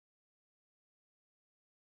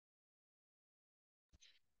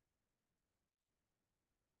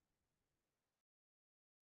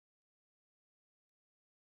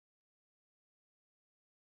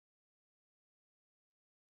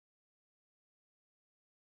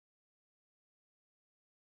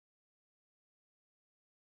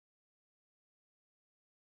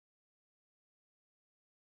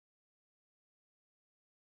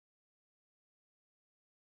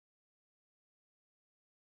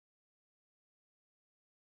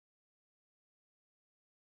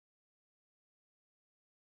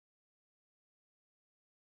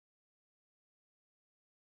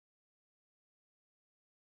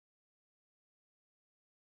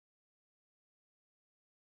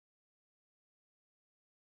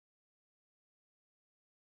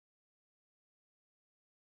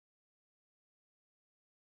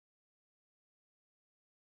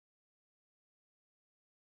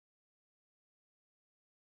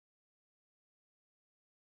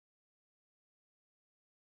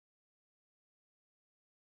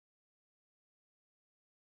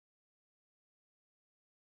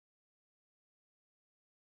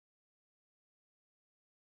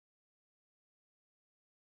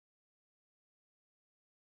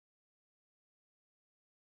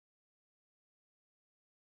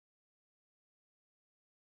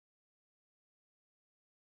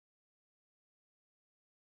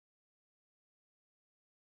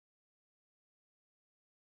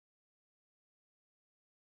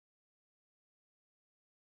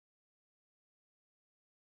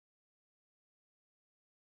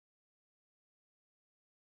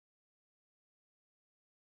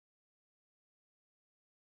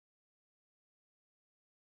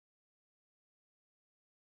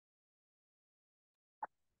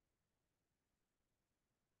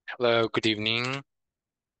Hello, good evening.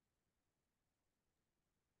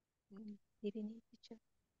 Good evening, teacher.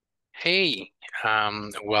 Hey,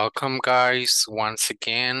 welcome guys once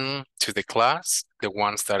again to the class. The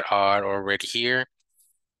ones that are already here,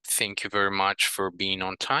 thank you very much for being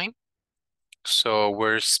on time. So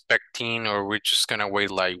we're expecting, or we're just gonna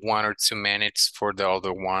wait like 1 or 2 minutes for the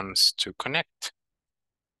other ones to connect.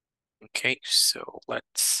 Okay, so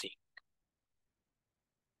let's see.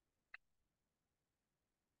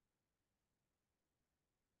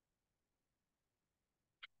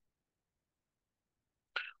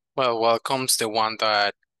 Well, welcome's the one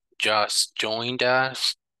that just joined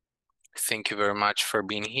us. Thank you very much for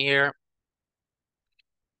being here.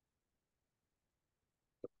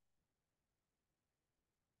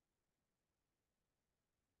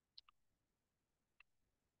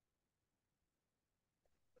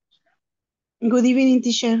 Good evening,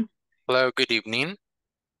 teacher. Hello, good evening.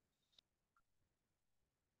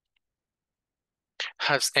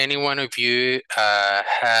 Has any one of you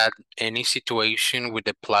had any situation with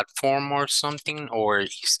the platform or something, or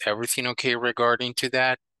is everything okay regarding to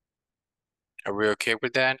that? Are we okay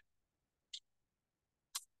with that?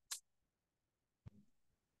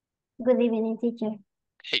 Good evening, teacher.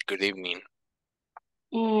 Hey, good evening.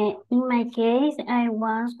 In my case, I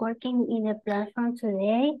was working in the platform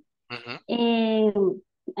today, and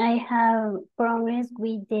I have promised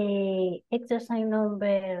with the exercise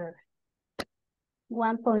number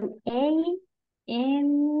 1.8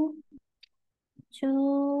 and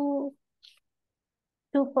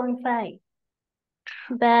 2.5.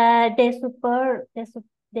 But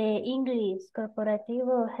the English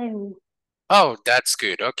corporativo have. Oh, that's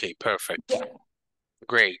good. Okay, perfect. Yeah.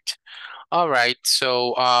 Great. All right.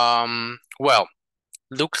 So, well,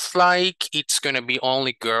 looks like it's gonna be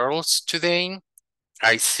only girls today.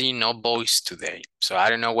 I see no boys today. So I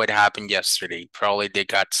don't know what happened yesterday. Probably they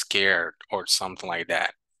got scared or something like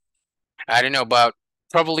that. I don't know, but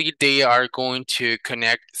probably they are going to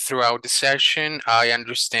connect throughout the session. I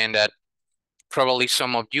understand that probably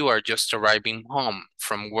some of you are just arriving home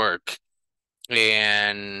from work,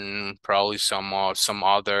 and probably some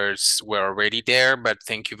others were already there, but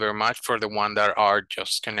thank you very much for the one that are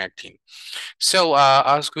just connecting. So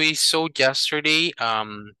as we saw yesterday,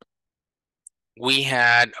 we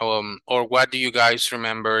had or what do you guys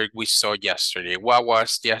remember we saw yesterday? What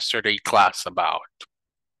was yesterday class about?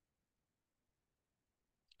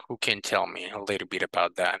 Who can tell me a little bit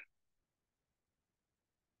about that?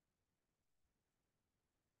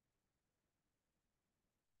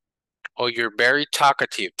 Oh, you're very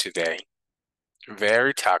talkative today.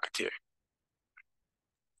 Very talkative.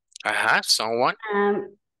 Someone?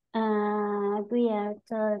 We are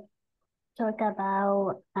talk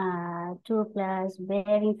about 2 plus verb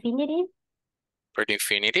infinitive. For the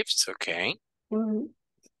infinitives, okay. Mm-hmm.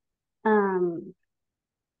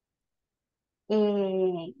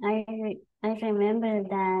 I remember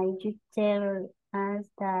that you tell us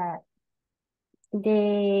that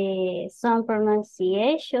some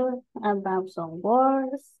pronunciation about some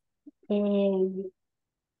words and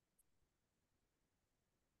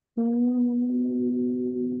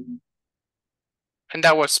And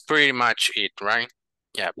that was pretty much it, right?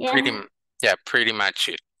 Yeah, yeah. pretty much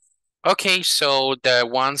it. Okay, so the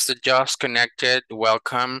ones that just connected,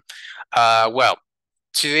 welcome. Well,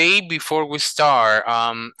 today before we start,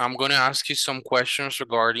 I'm gonna ask you some questions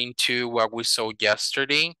regarding to what we saw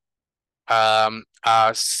yesterday.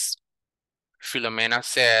 As Filomena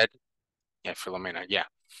said, yeah, Filomena, yeah.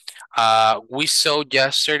 We saw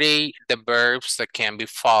yesterday the verbs that can be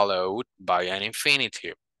followed by an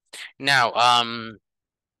infinitive. Now,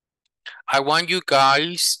 I want you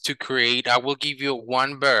guys to create, I will give you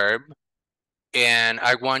one verb, and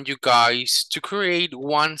I want you guys to create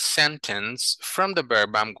one sentence from the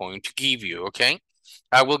verb I'm going to give you, okay?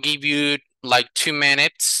 I will give you like 2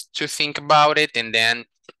 minutes to think about it, and then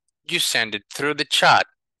you send it through the chat.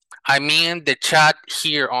 I mean the chat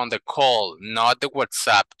here on the call, not the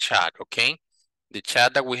WhatsApp chat, okay? The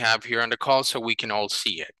chat that we have here on the call so we can all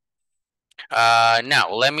see it. Now,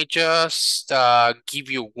 let me just give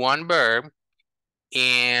you one verb,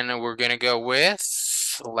 and we're gonna go with,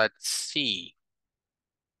 let's see.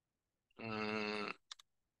 All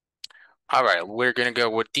right, we're gonna go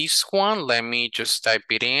with this one. Let me just type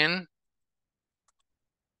it in.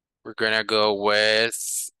 We're gonna go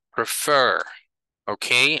with prefer.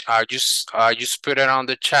 Okay, I just put it on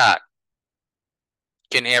the chat.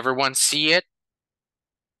 Can everyone see it?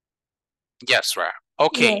 Yes, right.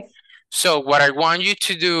 Okay. Yes. So what I want you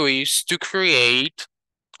to do is to create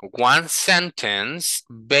one sentence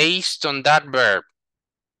based on that verb,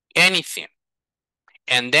 anything.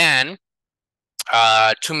 And then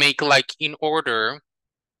to make like in order,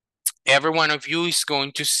 every one of you is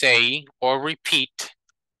going to say or repeat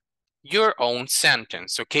your own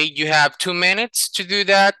sentence, okay? You have 2 minutes to do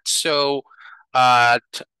that. So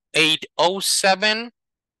at 8:07,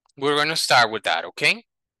 we're going to start with that, okay?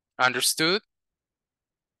 Understood?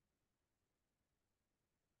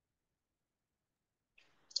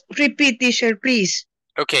 Repeat, teacher, please.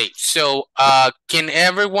 Okay, so can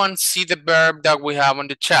everyone see the verb that we have on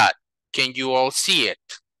the chat? Can you all see it?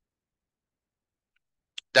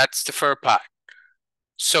 That's the first part.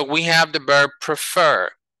 So we have the verb prefer.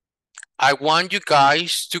 I want you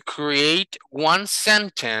guys to create one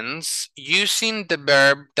sentence using the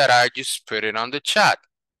verb that I just put it on the chat.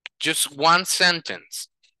 Just one sentence.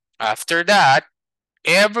 After that,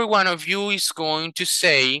 every one of you is going to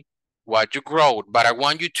say what you wrote, but I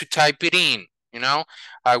want you to type it in, you know?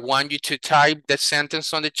 I want you to type the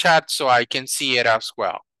sentence on the chat so I can see it as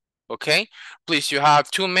well, okay? Please, you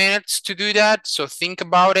have 2 minutes to do that, so think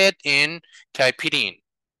about it and type it in.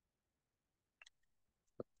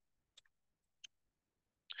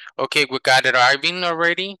 Okay, we got it arriving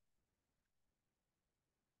already.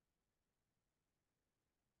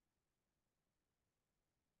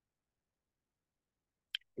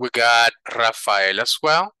 We got Rafael as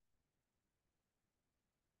well.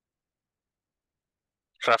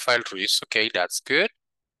 Rafael Ruiz, okay, that's good.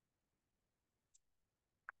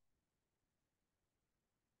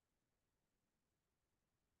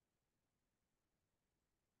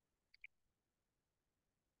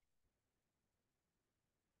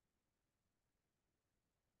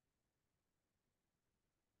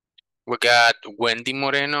 We got Wendy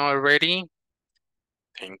Moreno already.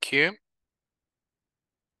 Thank you.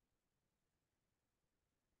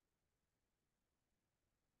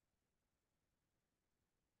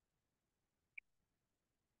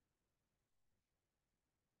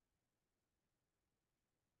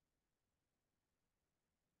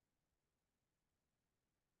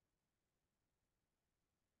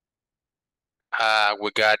 We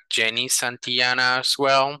got Jenny Santillana as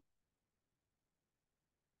well.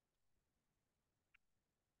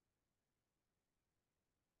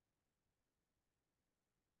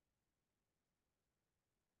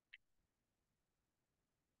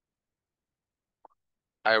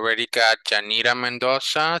 I already got Janira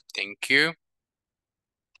Mendoza. Thank you.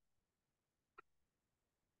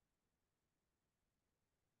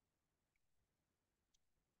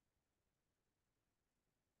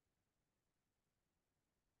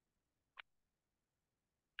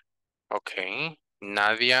 Okay.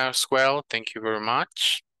 Nadia as well. Thank you very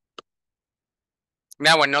much.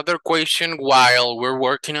 Now, another question while we're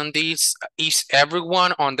working on this, is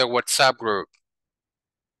everyone on the WhatsApp group?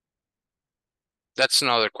 That's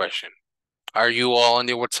another question. Are you all on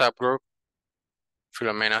the WhatsApp group?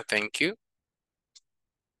 Filomena, thank you.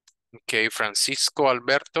 Okay, Francisco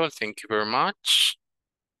Alberto, thank you very much.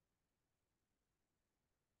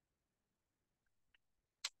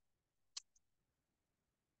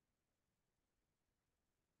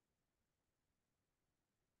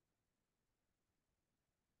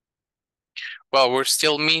 Well, we're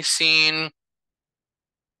still missing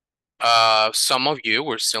some of you.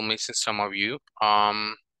 We're still missing some of you.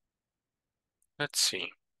 Let's see.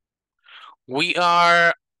 We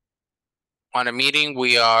are on a meeting,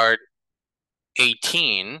 we are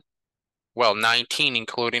 18, well, 19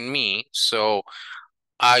 including me. So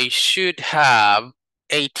I should have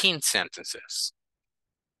 18 sentences.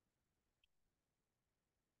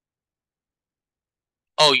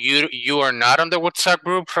 Oh, you are not on the WhatsApp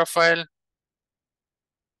group, Rafael?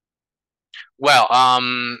 Well,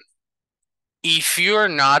 if you're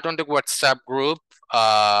not on the WhatsApp group,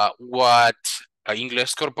 what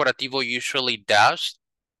Inglés Corporativo usually does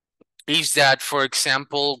is that, for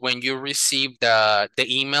example, when you receive the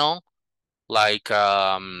email, like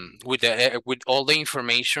with all the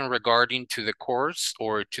information regarding to the course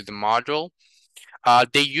or to the module,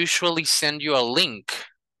 they usually send you a link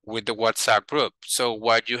with the WhatsApp group. So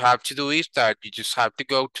what you have to do is that you just have to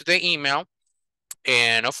go to the email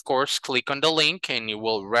and of course click on the link and it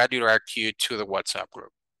will redirect you to the WhatsApp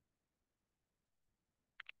group.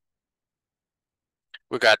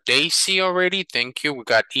 We got Daisy already, thank you. We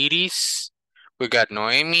got Iris, we got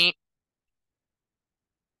Noemi.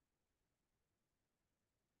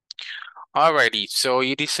 Alrighty, so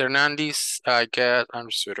Iris Hernandez, I get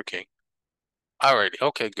understood, okay. Alrighty,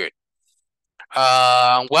 okay, good.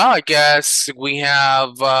 Well, I guess we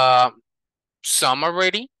have some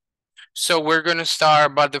already. So we're gonna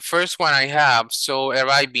start, but the first one I have, so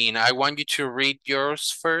Eribin, I want you to read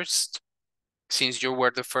yours first, since you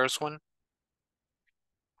were the first one.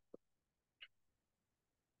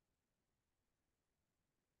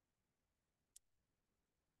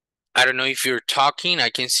 I don't know if you're talking. I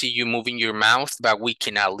can see you moving your mouth, but we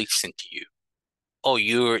cannot listen to you. Oh,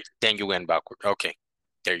 then you went backward. Okay,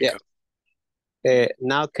 there you go.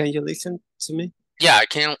 Now can you listen to me? Yeah, I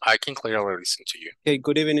can clearly listen to you. Okay,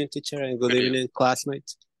 good evening, teacher, and good evening,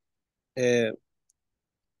 classmates.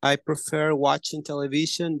 I prefer watching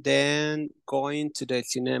television than going to the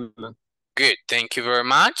cinema. Good, thank you very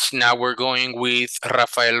much. Now we're going with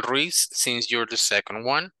Rafael Ruiz, since you're the second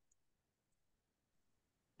one.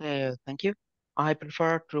 Thank you. I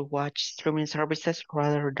prefer to watch streaming services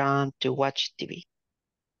rather than to watch TV.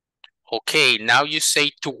 Okay, now you say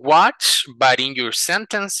to watch, but in your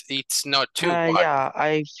sentence, it's not to watch. Yeah,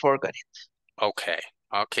 I forgot it. Okay,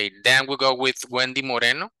 then we'll go with Wendy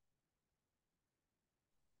Moreno.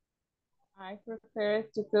 I prefer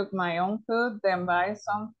to cook my own food than buy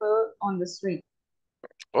some food on the street.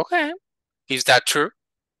 Okay, is that true?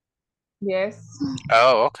 Yes.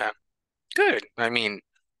 Oh, okay, good. I mean,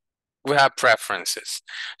 we have preferences.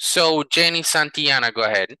 So Jenny Santillana, go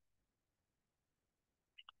ahead.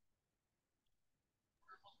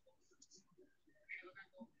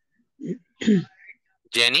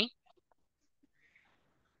 Jenny?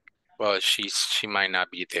 Well, she might not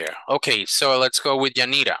be there. Okay, so let's go with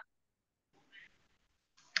Yanira.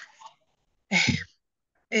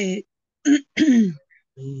 Good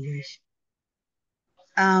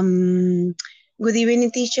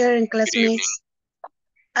evening, teacher and classmates.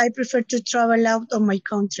 I prefer to travel out of my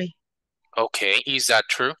country. Okay, is that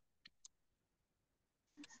true?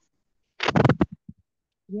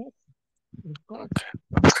 Yes, of course.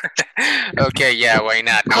 Okay. Okay, yeah, why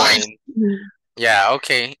not? I mean, yeah,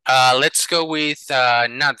 okay. Let's go with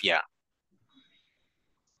Nadia.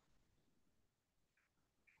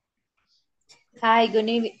 Hi, good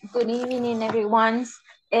evening, everyone.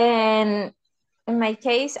 And in my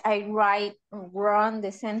case, I run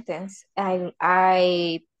the sentence.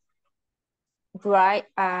 I write.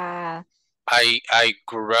 I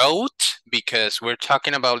wrote, because we're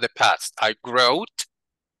talking about the past. I wrote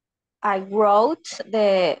my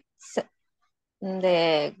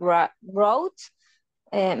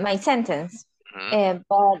sentence. Mm-hmm.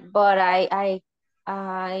 But I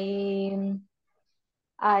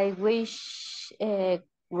wish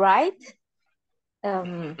write.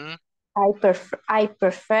 Mm-hmm. I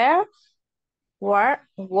prefer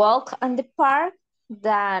walk on the park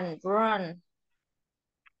than run.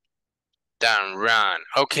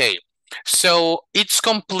 Okay, so it's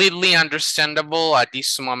completely understandable at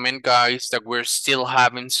this moment, guys, that we're still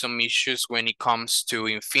having some issues when it comes to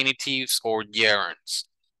infinitives or gerunds.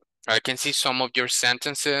 I can see some of your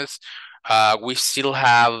sentences. We still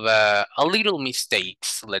have a little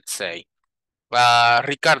mistakes, let's say.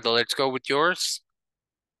 Ricardo, let's go with yours.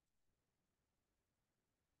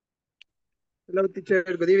 Hello, teacher.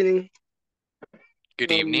 Good evening.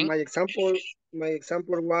 Good evening. My example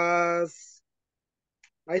was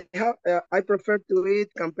I prefer to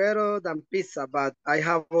eat campero than pizza, but I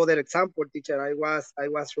have other example, teacher. I was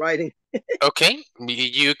writing. Okay,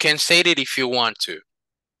 you can say it if you want to.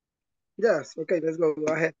 Yes. Okay. Let's go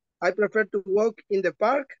ahead. I prefer to walk in the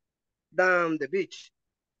park than the beach.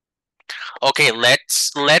 Okay,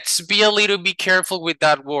 let's be a little bit careful with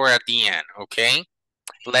that word at the end. Okay,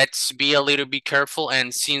 let's be a little bit careful.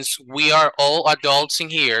 And since we are all adults in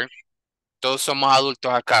here, todos somos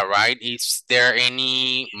adultos acá, right? Is there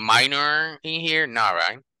any minor in here? No,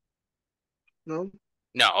 right? No.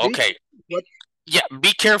 No. Okay. What? Yeah,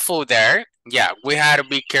 be careful there. Yeah, we had to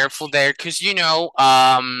be careful there, because you know,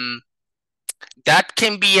 that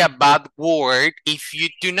can be a bad word if you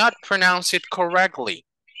do not pronounce it correctly.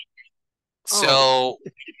 So,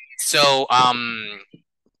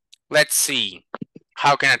 let's see.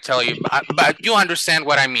 How can I tell you? But you understand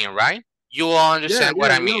what I mean, right? You all understand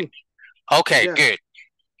what I mean. Okay, good.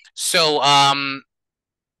 So,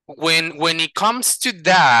 when it comes to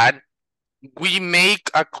that, we make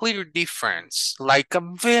a clear difference, like a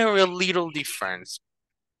very little difference.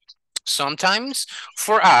 Sometimes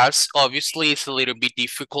for us, obviously, it's a little bit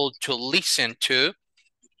difficult to listen to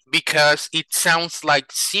because it sounds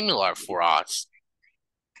like similar for us,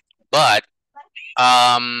 but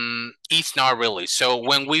it's not really. So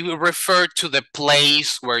when we refer to the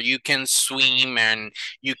place where you can swim and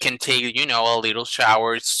you can take, you know, a little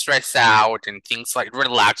shower, stress out and things like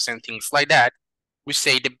relax and things like that, we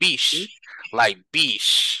say the beach, like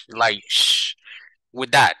shh,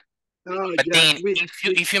 with that. But then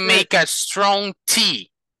if you make a strong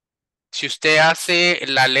T, si usted hace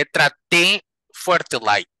la letra T fuerte,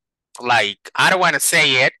 like I don't want to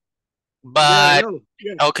say it, but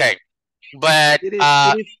okay, but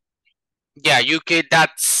yeah, you could.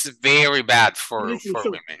 That's very bad for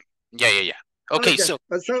women. Yeah. Okay, so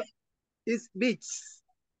is beach.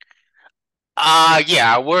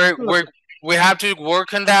 Yeah, we have to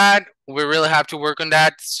work on that. We really have to work on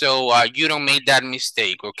that, so you don't make that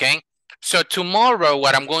mistake, okay? So tomorrow,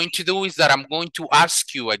 what I'm going to do is that I'm going to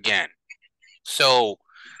ask you again. So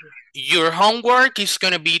your homework is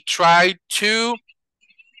going to be try to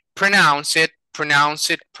pronounce it tomorrow.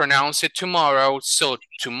 So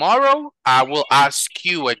tomorrow, I will ask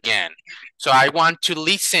you again. So I want to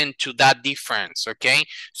listen to that difference, okay?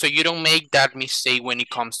 So you don't make that mistake when it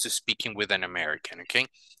comes to speaking with an American, okay?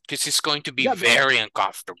 Because it's going to be very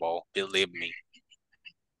uncomfortable, believe me.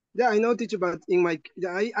 Yeah, I know, teacher, but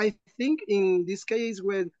I think in this case,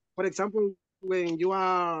 when, for example, when you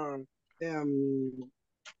are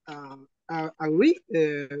agree,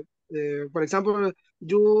 for example,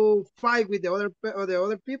 you fight with the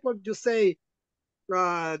other people, you say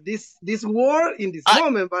this word in this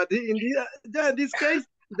moment, but in this case,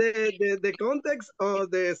 the context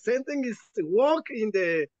of the sentence is walk in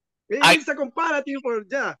the. It's a comparative for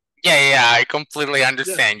Yeah, I completely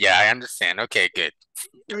understand. Yeah, I understand. Okay, good.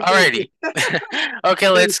 Alrighty. Okay,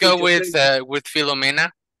 let's go with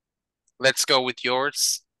Filomena. Let's go with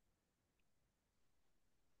yours.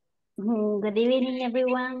 Good evening,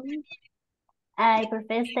 everyone. I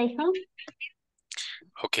prefer stay home.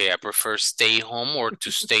 Okay, I prefer stay home or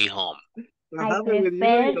to stay home. What I happened with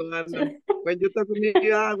prefer you, Yolanda? When you talk to me,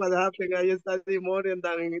 what happened? I study more than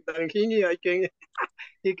he.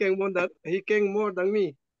 He can more than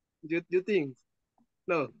me. Do you think?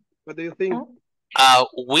 No. What do you think?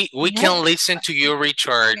 We can listen to you,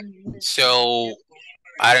 Richard. So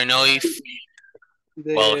I don't know if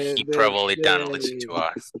he probably don't listen to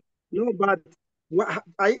us. No, but what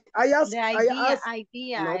I asked.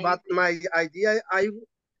 idea. No, but my idea, I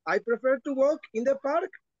prefer to walk in the park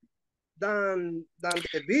than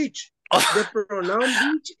the beach. The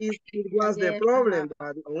pronoun beach was the problem,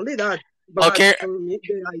 but only that. But Okay. for me,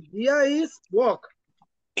 the idea is walk.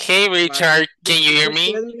 Hey, Richard, can you hear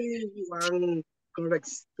me? Tell me one correct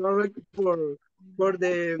for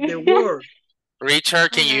the word.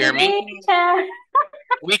 Richard, can you hear me? Richard.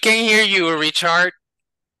 We can hear you, Richard.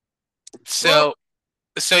 So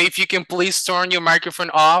if you can please turn your microphone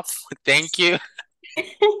off, thank you.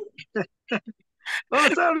 Oh,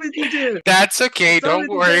 sorry, teacher. That's okay. Sorry, Don't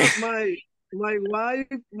worry. Teacher. My wife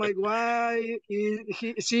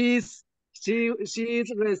she's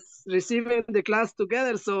receiving the class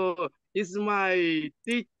together, so it's my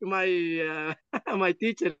my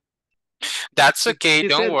teacher. That's okay.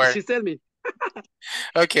 Don't worry. She said me.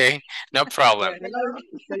 Okay, no problem.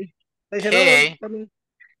 Say Hey. hello.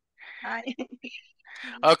 Hi.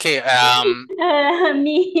 Okay.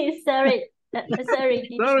 Me, sorry. Sorry.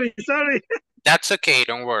 Sorry. That's okay.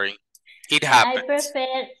 Don't worry. It happens.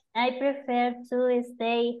 I prefer to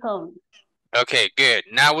stay home. Okay, good.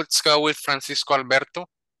 Now let's go with Francisco Alberto.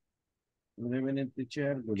 Good evening,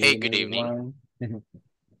 teacher. Good evening.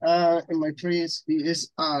 In my case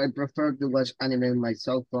is I prefer to watch anime on my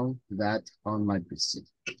cell phone than on my PC.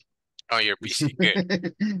 On your PC,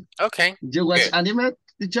 good. Okay. Do you watch anime,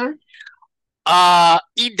 teacher?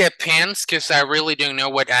 It depends because I really don't know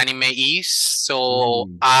what anime is. So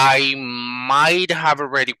I might have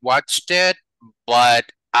already watched it,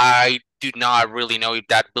 but I do not really know if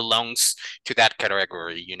that belongs to that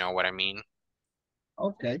category. You know what I mean?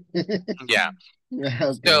 Okay. Yeah.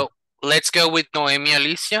 Okay. So let's go with Noemi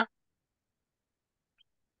Alicia.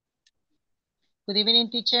 Good evening,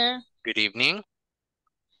 teacher. Good evening.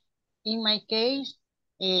 In my case,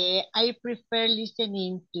 I prefer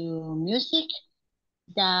listening to music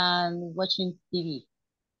than watching TV.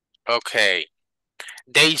 Okay.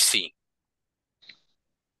 Daisy.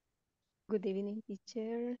 Good evening,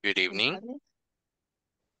 teacher. Good evening.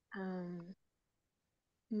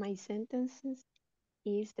 My sentences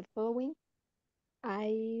is the following.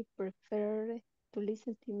 I prefer to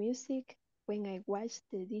listen to music when I wash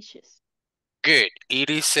the dishes. Good.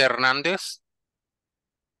 Iris Hernandez.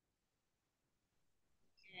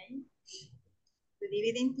 Okay. Good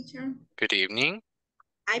evening, teacher. Good evening.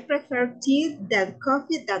 I prefer tea than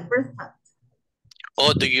coffee than breakfast.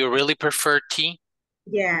 Oh, do you really prefer tea?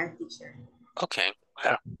 Yeah, teacher. Okay.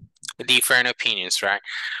 Well, different opinions, right?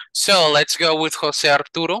 So let's go with Jose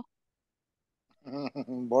Arturo.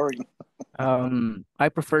 Boring. I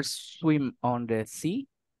prefer swim on the sea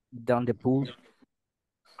than the pool.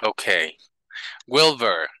 Okay.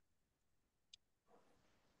 Wilbur.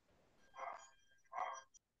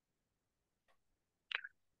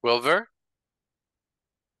 Wilbur?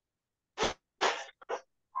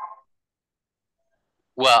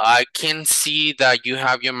 Well, I can see that you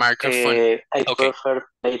have your microphone. I prefer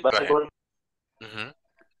play basketball. Mm-hmm.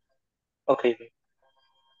 Okay.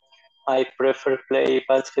 I prefer play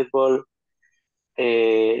basketball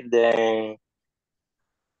than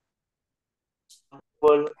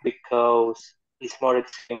football because it's more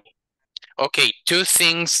extreme. Okay, two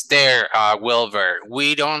things there, Wilbur.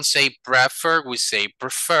 We don't say prefer, we say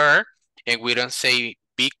prefer, and we don't say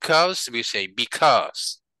because, we say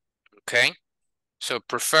because. Okay, so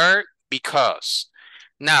prefer, because.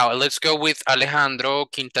 Now let's go with Alejandro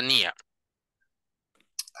Quintanilla.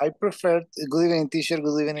 I prefer, good evening teacher,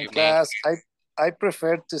 good evening class. I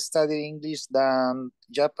prefer to study English than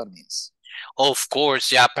Japanese. Of course,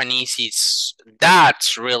 Japanese is,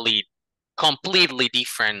 that's really completely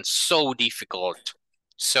different, so difficult.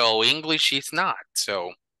 So English is not,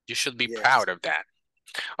 so you should be proud of that.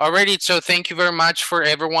 Alrighty, so thank you very much for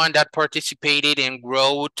everyone that participated and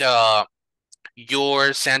wrote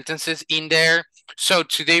your sentences in there. So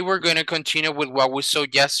today we're going to continue with what we saw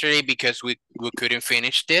yesterday because we couldn't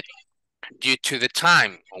finish it due to the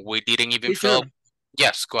time. We didn't even fill.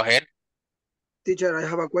 Yes, go ahead. Teacher, I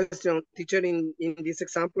have a question. Teacher, in this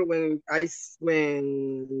example, when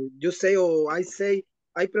you say or I say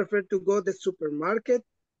I prefer to go to the supermarket,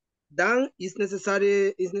 then it's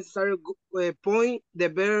necessary point the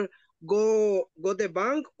verb go the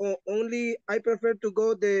bank, or only I prefer to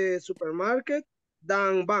go the supermarket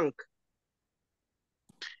than bank.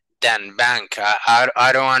 Than bank.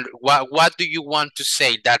 I don't. What do you want to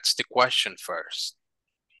say? That's the question first.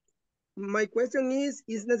 My question is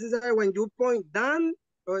necessary when you point down,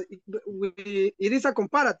 it is a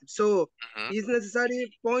comparative, so it's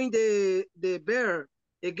necessary point the verb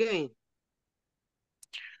again.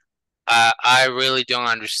 I really don't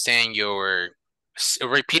understand your,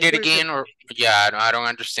 repeat it again, or yeah, I don't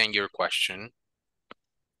understand your question.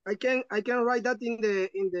 I can write that in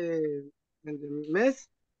the mess.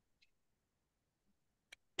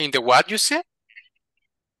 In the what you said?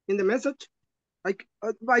 In the message.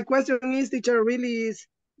 My question is, teacher, really is,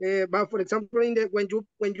 but for example, in the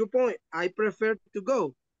when you point, I prefer to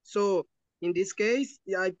go. So in this case,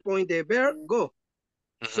 I point the verb go.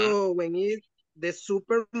 So when it's the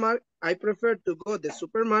supermarket, I prefer to go the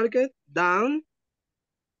supermarket than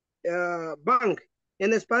bank.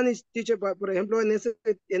 En Spanish, teacher, por ejemplo, en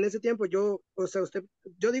ese tiempo yo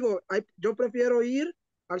digo, yo prefiero ir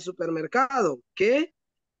al supermercado que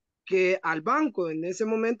al banco. En ese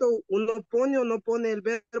momento uno pone o no pone el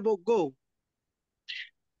verbo go.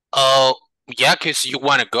 Oh, yeah, because you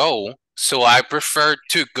want to go. So I prefer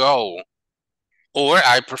to go, or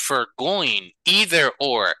I prefer going, either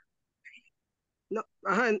or. No,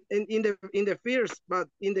 in the first, but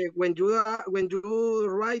in the when you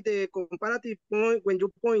write the comparative point, when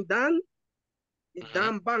you point down,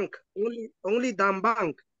 down bank, only down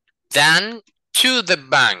bank. Then to the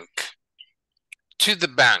bank. To the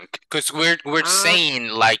bank, because we're saying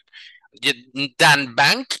like then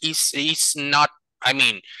bank is not, I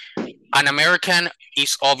mean, an American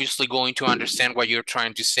is obviously going to understand what you're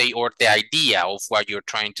trying to say or the idea of what you're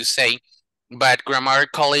trying to say, but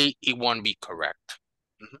grammatically it won't be correct.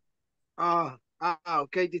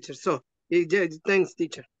 Okay, teacher. So yeah, thanks,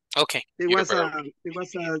 teacher. Okay. It was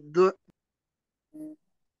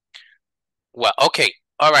well, okay.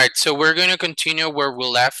 All right, so we're going to continue where we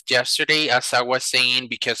left yesterday. As I was saying,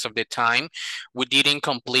 because of the time, we didn't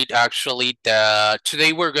complete actually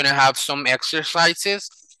today we're going to have some exercises.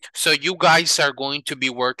 So you guys are going to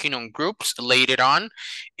be working on groups later on,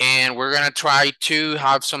 and we're going to try to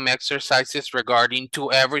have some exercises regarding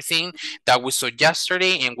to everything that we saw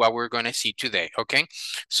yesterday and what we're going to see today, okay?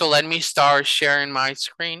 So let me start sharing my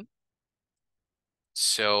screen.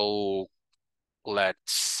 So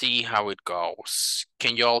let's see how it goes.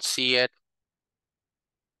 Can you all see it?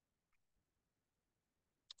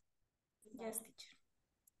 Yes,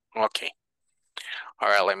 teacher. Okay. All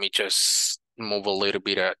right, let me just move a little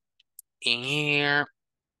bit in here.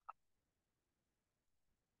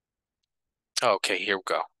 Okay, here we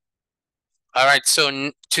go. All right,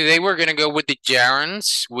 so today we're going to go with the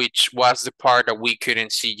gerunds, which was the part that we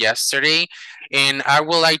couldn't see yesterday. And I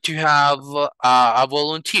would like to have a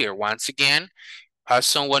volunteer once again,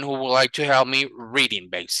 someone who would like to help me reading,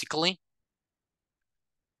 basically.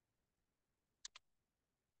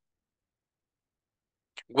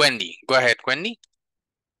 Wendy, go ahead, Wendy.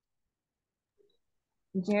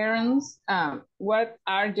 Gerunds. What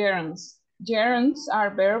are gerunds? Gerunds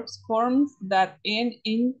are verbs forms that end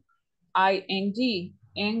in ing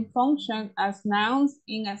and function as nouns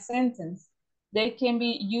in a sentence. They can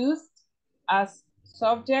be used as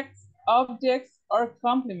subjects, objects, or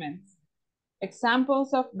complements.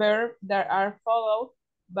 Examples of verbs that are followed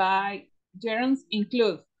by gerunds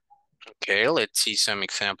include. Okay, let's see some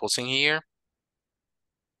examples in here.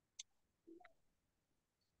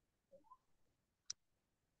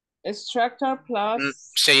 Structure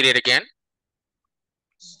plus. Say it again.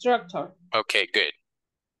 Structure. Okay, good.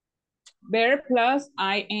 Verb plus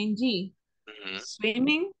ing.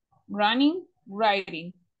 Swimming, running,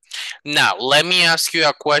 riding. Now, let me ask you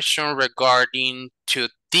a question regarding to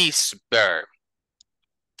this verb.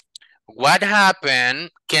 What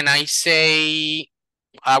happened? Can I say,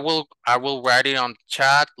 I will write it on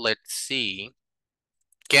chat. Let's see.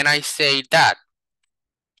 Can I say that?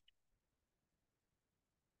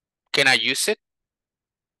 Can I use it?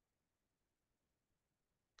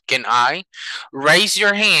 Can I? Raise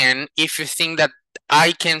your hand if you think that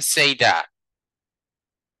I can say that.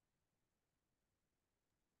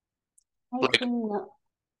 Like,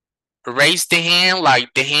 raise the hand,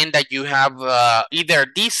 like the hand that you have, either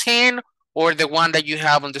this hand or the one that you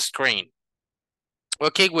have on the screen.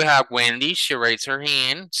 Okay, we have Wendy. She raised her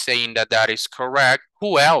hand saying that that is correct.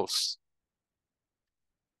 Who else?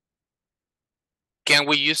 Can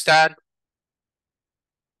we use that?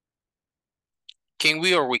 Can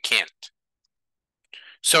we or we can't?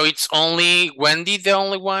 So it's only Wendy, the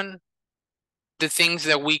only one? The things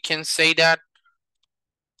that we can say that?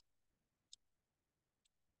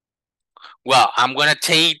 Well, I'm going to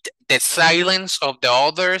take the silence of the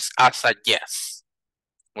others as a yes.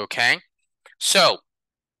 Okay? So,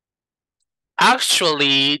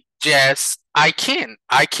 actually, yes, I can.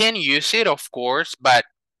 I can use it, of course, but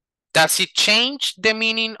does it change the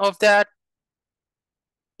meaning of that?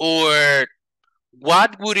 Or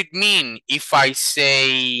what would it mean if I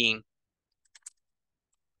say,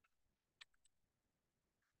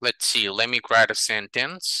 let's see, let me write a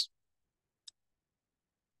sentence.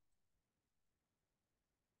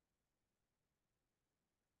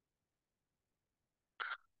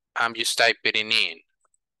 I'm just typing it in.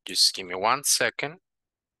 Just give me 1 second.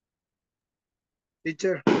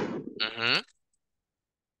 Teacher.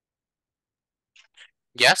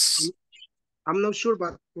 Yes. I'm not sure,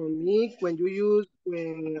 but for me, when we use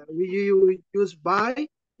by, it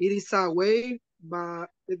is a way, but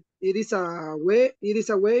it is a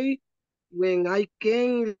way when I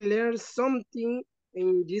can learn something.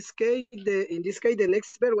 In this case, the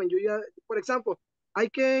next verb, when you, for example, I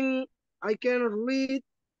can read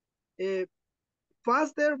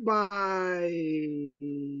faster by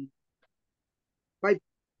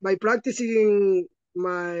practicing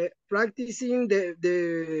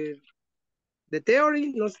the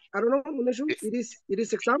theory. No, I don't know. I'm not sure. It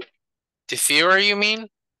is exam. The theory, you mean?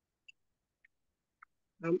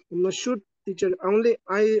 I'm not sure, teacher.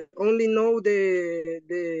 I only know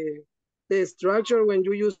the structure when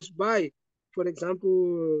you use by. For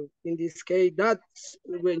example, in this case, that's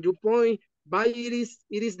when you point by. It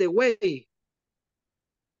is the way.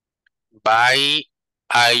 By,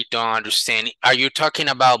 I don't understand. Are you talking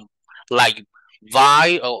about like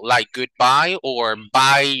bye or like goodbye, or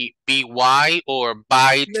by by, or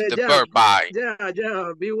by the verb by? Yeah,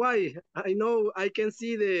 by. I know I can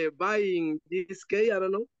see the by in this case. I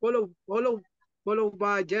don't know. Followed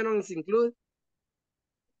by gerunds include.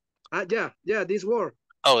 Yeah, this word.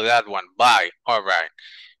 Oh, that one, by. All right.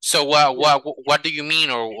 So what do you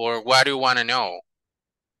mean, or what do you want to know?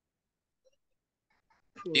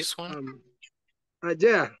 This one?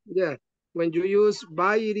 Yeah. When you use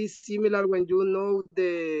by, it is similar when you know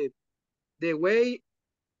the way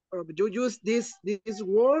you use this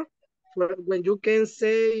word. When you can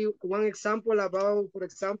say one example about, for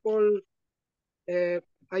example, I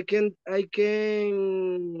can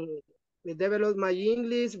develop my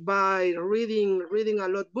English by reading a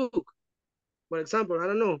lot book. For example, I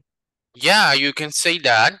don't know. Yeah, you can say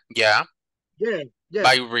that. Yeah. Yeah.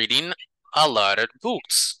 By reading a lot of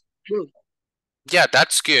books. Yeah,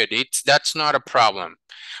 that's good. That's not a problem.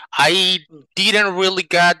 I didn't really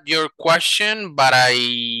got your question, but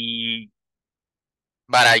I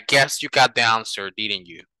guess you got the answer, didn't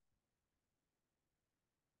you?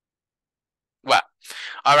 Well,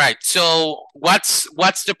 all right. So what's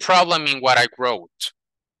the problem in what I wrote?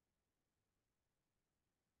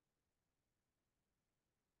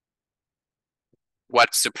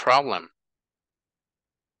 What's the problem?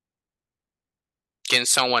 Can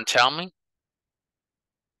someone tell me?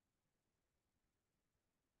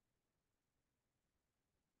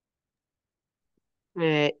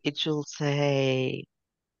 It should say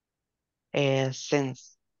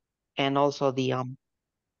since, and also the I've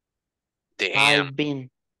been.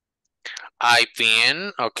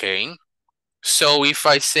 Okay. So if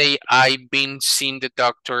I say I've been seeing the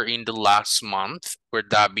doctor in the last month, would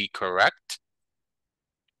that be correct?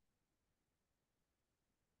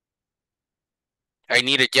 I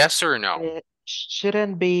need a yes or no. It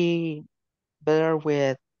shouldn't be better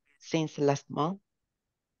with since last month.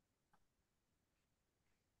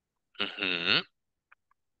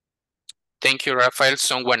 Thank you, Rafael.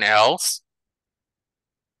 Someone else?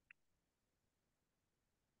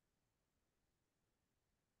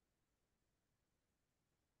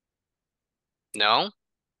 No?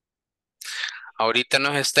 Ahorita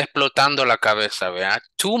nos está explotando la cabeza, ¿verdad?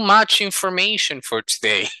 Too much information for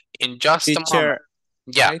today. In just a moment. Teacher,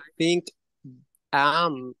 Yeah. I think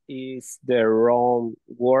is the wrong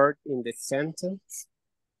word in the sentence.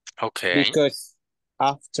 Okay. Because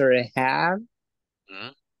after have,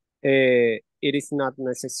 it is not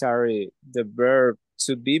necessary the verb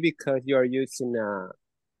to be because you are using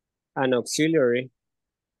an auxiliary.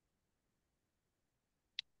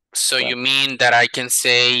 So you mean that I can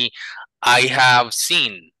say, I have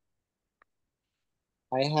seen?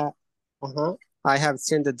 I have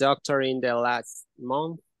seen the doctor in the last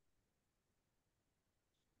month.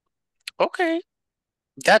 Okay,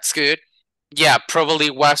 that's good. Yeah,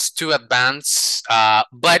 probably was too advanced,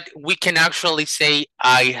 but we can actually say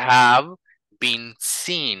I have been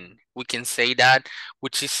seen. We can say that,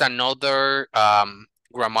 which is another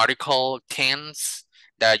grammatical tense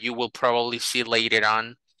that you will probably see later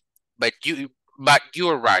on. But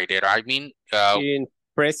you're right. I mean, in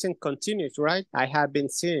present continuous, right? I have been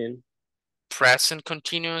seen. Present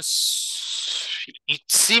continuous.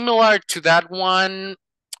 It's similar to that one.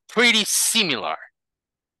 Pretty similar,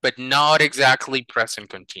 but not exactly present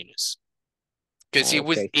continuous. Because it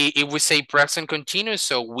would say present continuous,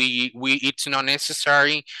 so it's not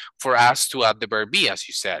necessary for us to add the verb be, as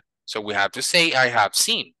you said. So we have to say I have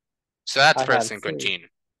seen. So that's present continuous.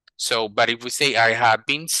 So, but if we say I have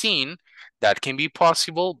been seen, that can be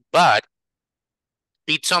possible, but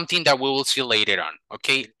it's something that we will see later on.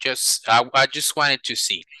 Okay, I just wanted to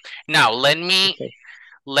see. Now let me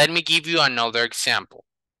give you another example.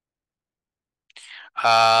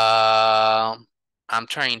 I'm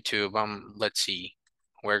trying to, let's see.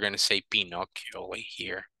 We're going to say Pinocchio right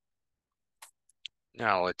here.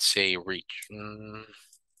 Now let's say reach.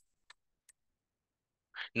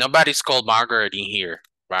 Nobody's called Margaret in here,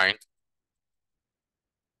 right?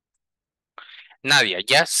 Nadia,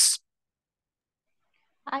 yes?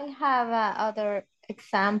 I have other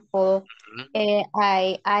example.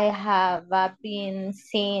 I have been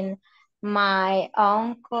seeing my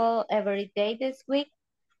uncle every day this week.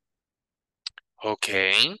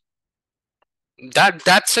 Okay.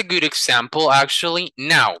 That's a good example, actually.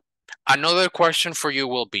 Now, another question for you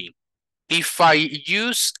will be, if I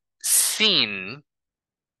use seen,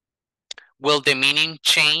 will the meaning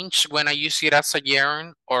change when I use it as a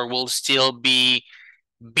gerund, or will still be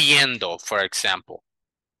viendo, for example?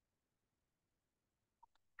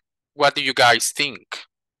 What do you guys think?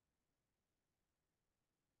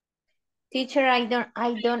 Teacher, I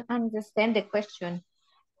don't understand the question.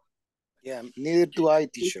 Yeah, neither do I,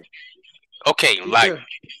 teacher. Okay, teacher, like,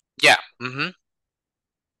 yeah.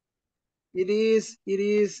 It is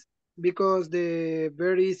because the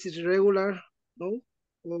verb is irregular, no?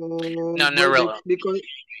 No, not really. Because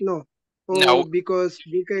no. No. Because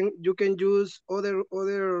you can use other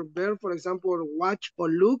verb, for example, watch or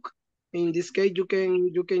look. In this case, you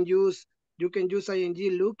can use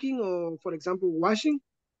ing looking, or for example watching,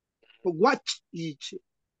 or watch each,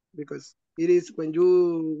 because it is when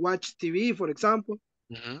you watch TV, for example.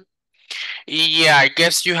 Yeah, I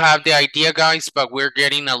guess you have the idea, guys, but we're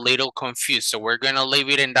getting a little confused. So we're gonna leave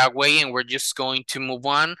it in that way, and we're just going to move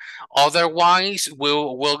on. Otherwise,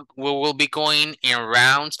 we'll be going in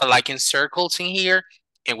rounds, like in circles in here,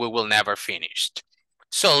 and we will never finish.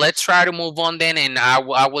 So let's try to move on then, and I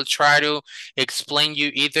will try to explain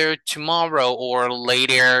you either tomorrow or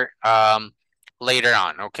later later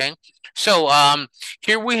on, okay? So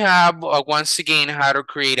here we have once again how to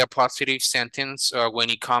create a positive sentence when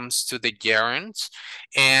it comes to the gerunds,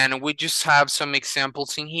 and we just have some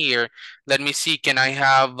examples in here. Let me see, can I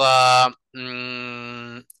have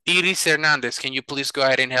Iris Hernandez? Can you please go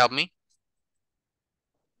ahead and help me?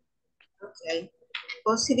 Okay.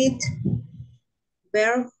 Positive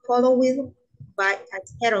verb followed by a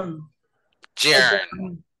gerund.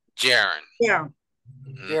 Gerund.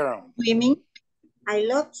 Swimming. I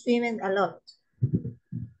love swimming a lot.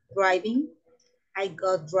 Driving. I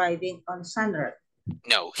go driving on Sunday.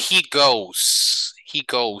 No, he goes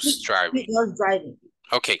driving. He goes driving.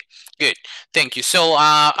 Okay, good. Thank you. So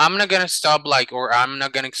I'm not gonna stop or I'm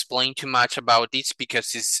not gonna explain too much about this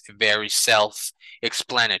because it's very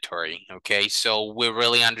self-explanatory. Okay, so we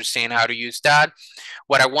really understand how to use that.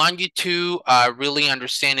 What I want you to really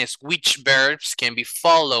understand is which verbs can be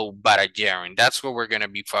followed by a gerund. That's what we're gonna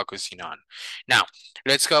be focusing on. Now,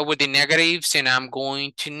 let's go with the negatives, and I'm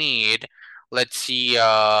going to need, let's see,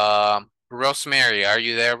 Rosemary. Are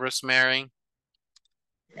you there, Rosemary?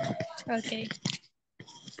 Okay.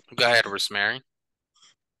 Go ahead, Rosemary.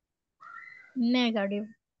 Negative.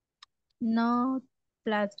 Not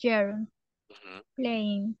plus gerund.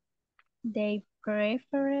 Playing. They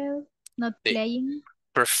prefer not playing.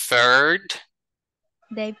 Preferred.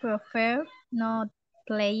 They prefer not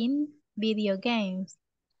playing video games.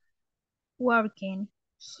 Working.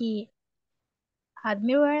 He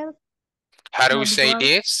admired. How do we not say work.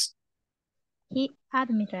 this? He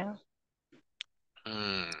admired.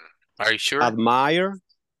 Are you sure? Admire.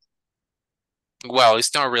 Well,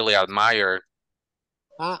 it's not really admire.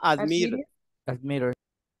 Admire. Admire.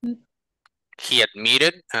 He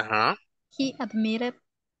admitted. He admitted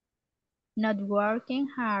not working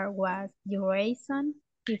hard was the reason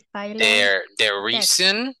he failed. The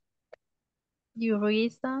reason. The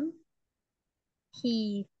reason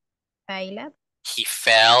he failed. He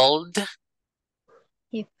failed.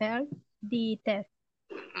 He failed the test.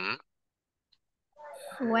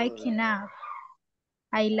 Waking up.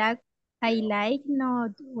 I like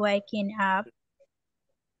not waking up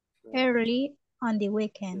early on the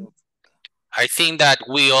weekend. I think that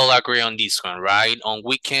we all agree on this one, right? On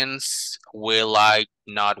weekends, we like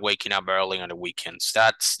not waking up early on the weekends.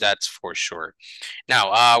 That's for sure.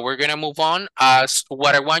 Now, we're gonna move on.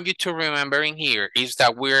 What I want you to remember in here is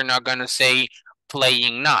that we're not gonna say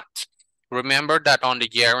playing not. Remember that on the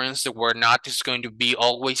gerunds, the word not is going to be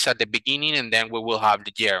always at the beginning, and then we will have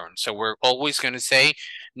the gerund. So we're always gonna say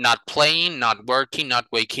not playing, not working, not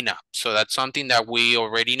waking up. So that's something that we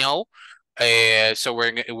already know. So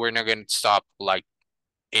we're not going to stop like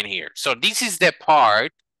in here. So this is the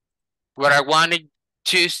part what I wanted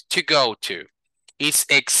to go to is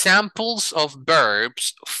examples of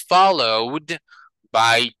verbs followed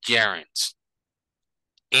by gerunds.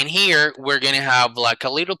 In here, we're going to have like a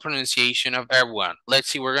little pronunciation of everyone. Let's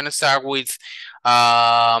see, we're going to start with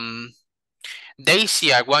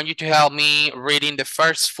Daisy. I want you to help me reading the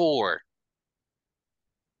first four.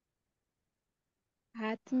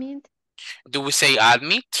 Admit. Do we say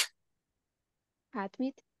admit?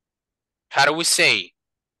 Admit. How do we say?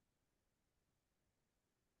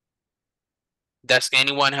 Does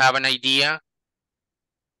anyone have an idea?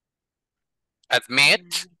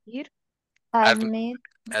 Admit. Admit.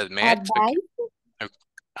 Admit. Advise. Okay.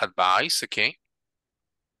 Advise. Okay.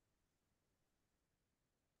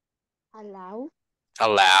 Allow.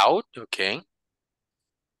 Allowed. Okay.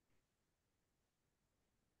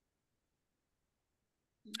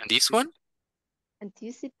 And this one?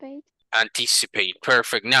 Anticipate. Anticipate.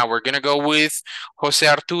 Perfect. Now we're going to go with Jose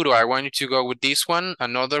Arturo. I want you to go with this one.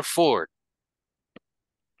 Another four.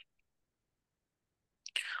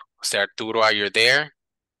 Jose Arturo, are you there?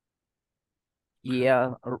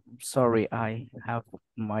 Yeah, sorry, I have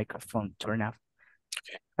microphone turned off.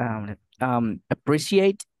 Okay.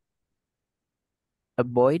 Appreciate,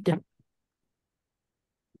 avoid,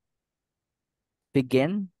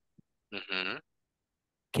 begin,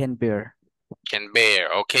 can bear. Can bear.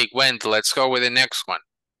 Okay, Gwen, let's go with the next one.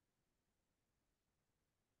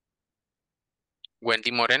 Wendy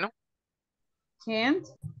Moreno. Can't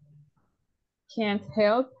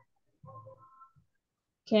help,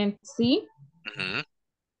 can't see,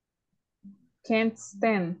 can't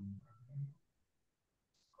stand,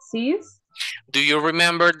 sees. Do you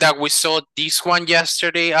remember that we saw this one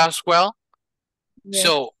yesterday as well? Yes.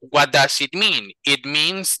 So what does it mean? It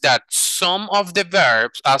means that some of the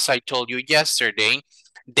verbs, as I told you yesterday,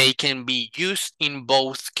 they can be used in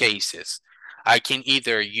both cases. I can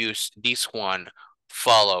either use this one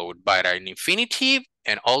followed by an infinitive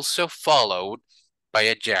and also followed by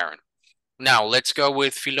a gerund. Now let's go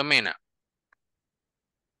with Filomena.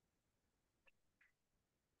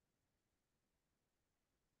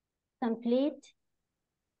 Complete,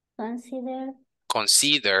 consider,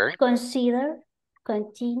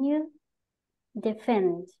 continue,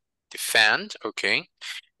 defend. Defend, okay.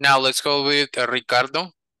 Now let's go with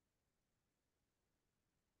Ricardo.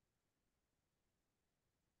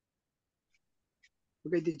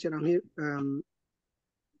 Okay, teacher, I'm here.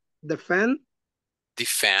 Defend.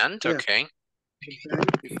 Defend, yeah. Okay.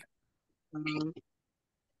 Defend.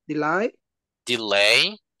 Delay.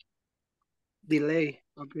 Delay. Delay,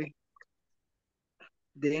 okay.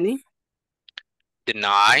 Deny.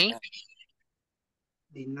 Deny.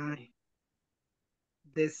 Deny.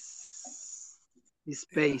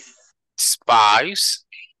 Space. Spice.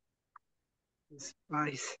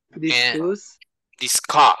 Spice. Discuss.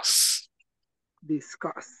 Discuss.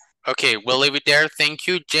 Discuss. Okay, we'll leave it there. Thank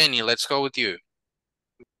you. Jenny, let's go with you.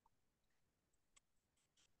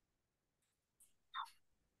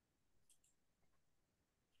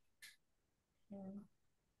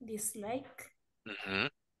 Dislike.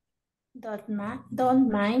 Don't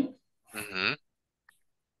mind.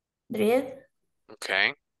 Dread.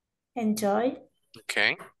 Okay. Enjoy.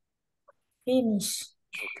 Okay. Finish.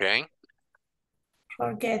 Okay.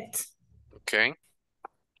 Forget. Okay.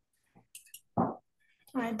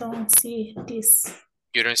 I don't see this.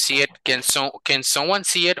 You don't see it? Can someone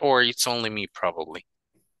see it, or it's only me probably?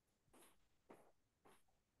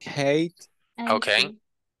 Hate. Okay.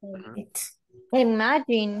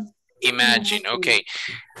 Imagine. Imagine. Okay.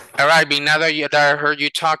 All right, but now that, that I heard you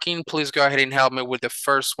talking, please go ahead and help me with the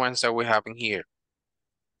first ones that we have in here.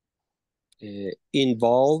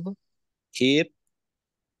 Involve, keep,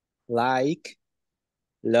 like,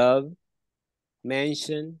 love,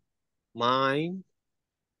 mention, mind,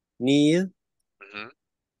 need,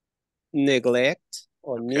 neglect,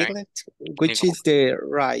 or neglect, which is the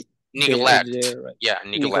right? Neglect. Right. Yeah,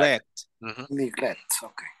 neglect. Neglect,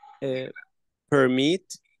 okay.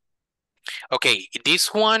 Permit. Okay,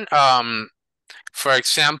 this one, for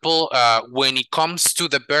example, when it comes to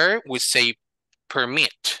the verb, we say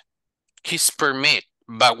permit. His permit,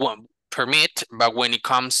 but when it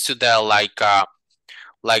comes to the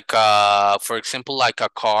for example, like a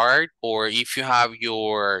card, or if you have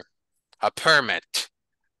a permit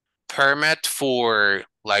for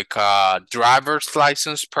like a driver's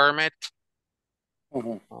license permit.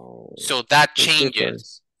 So that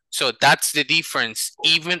changes. So that's the difference.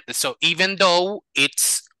 Even though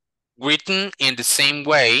it's written in the same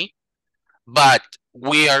way, but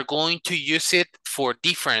we are going to use it for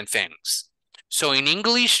different things. So in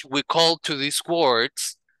English, we call to these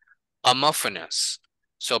words homófonas.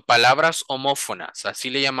 So palabras homófonas, así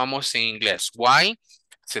le llamamos en inglés. Why?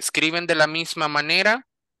 Se escriben de la misma manera,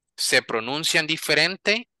 se pronuncian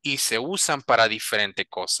diferente y se usan para diferente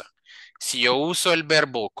cosa. Si yo uso el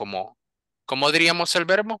verbo como, ¿cómo diríamos el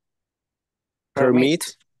verbo? Permit.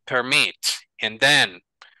 Permit. And then,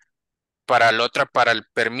 para el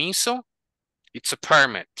permiso, it's a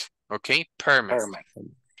permit. Okay, permit.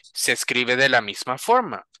 Se escribe de la misma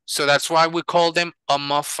forma. So that's why we call them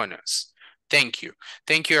homóphonous. Thank you.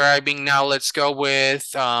 Thank you, Irving. Now let's go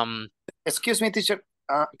with... Excuse me, teacher.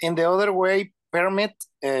 In the other way, permit,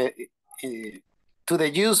 to the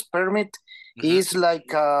use permit is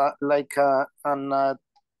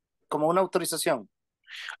como una autorización.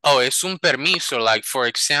 Oh, es un permiso. Like, for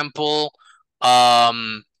example,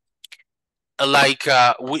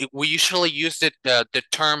 we usually use the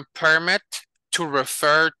term permit to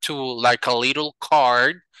refer to like a little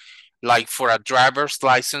card, like for a driver's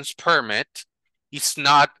license permit. It's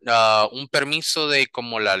not un permiso de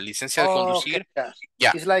como la licencia de conducir. Okay.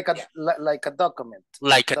 Yeah. It's like a document.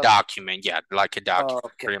 Like a document, yeah, like a document,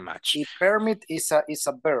 pretty much. The permit is a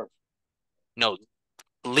verb. No,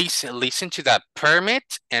 listen to that.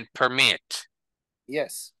 Permit and permit.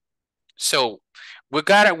 Yes. So we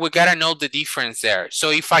gotta know the difference there. So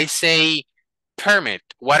if I say permit,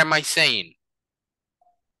 what am I saying?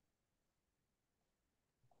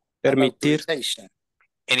 Permitir.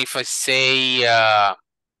 And if I say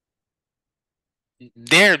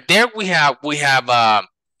there we have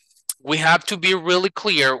to be really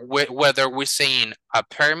clear whether we're saying a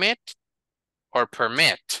permit or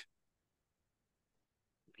permit.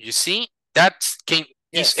 You see, that's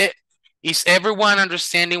is everyone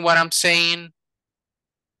understanding what I'm saying?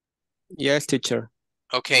 Yes, teacher.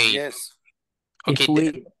 Okay. Yes.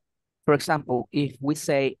 Okay. For example, if we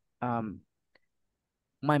say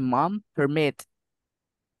my mom permit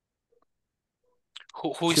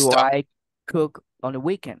who is to I cook on the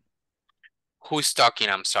weekend. Who's talking?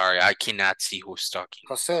 I'm sorry, I cannot see who's talking.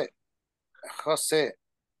 Jose.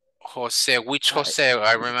 Which Jose?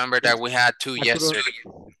 I remember that we had two yesterday.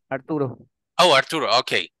 Arturo. Oh, Arturo.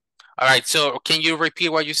 Okay. All right. So can you repeat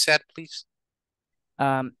what you said, please?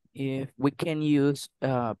 If we can use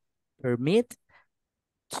permit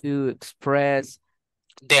to express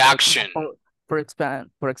the action. For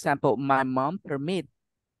example, my mom permit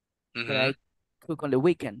that I cook on the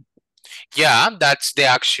weekend. Yeah, that's the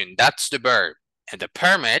action. That's the verb. And the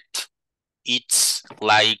permit, it's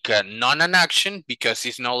like not an action because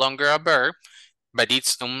it's no longer a verb, but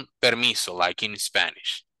it's un permiso, like in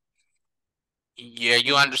Spanish. Yeah,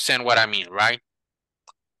 you understand what I mean, right?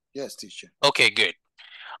 Yes, teacher. Okay, good.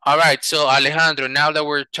 All right, so Alejandro, now that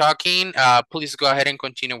we're talking, please go ahead and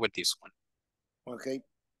continue with this one. Okay.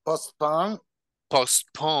 Postpone.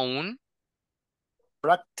 Postpone.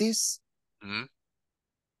 Practice.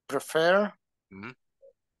 Prefer.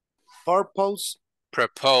 Purpose.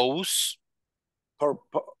 Propose.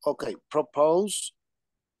 Okay. Propose.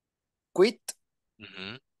 Quit.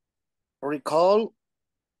 Recall.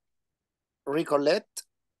 Recollect.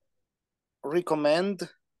 Recommend.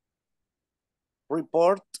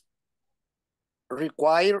 Report.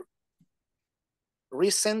 require,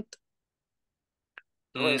 recent.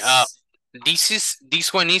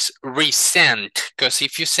 This one is recent, because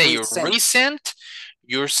if you say recent,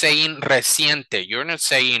 you're saying reciente. You're not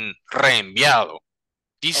saying reenviado.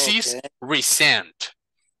 This is recent.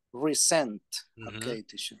 Recent. Okay,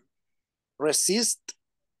 teacher. Resist.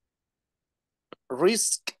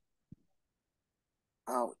 Risk.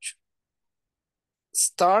 Ouch.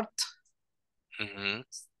 Start.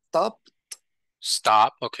 Stop.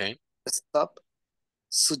 Stop. Okay. Stop.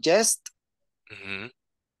 Suggest.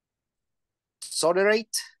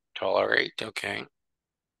 Tolerate. Tolerate. Okay.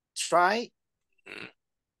 Try.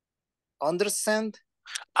 Understand.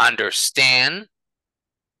 Understand.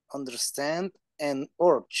 Understand and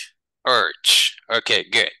urge. Urge. Okay,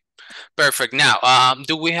 good. Perfect. Now,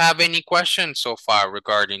 do we have any questions so far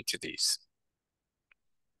regarding to these?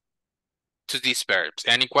 To these verbs?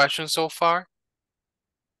 Any questions so far?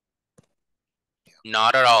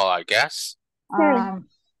 Not at all, I guess.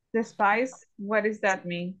 Despise, what does that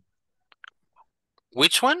mean?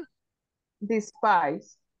 Which one?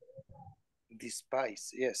 Despise.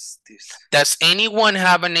 Despise, yes. Does anyone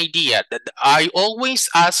have an idea? That I always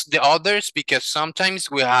ask the others because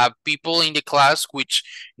sometimes we have people in the class which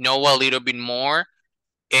know a little bit more,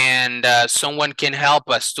 and someone can help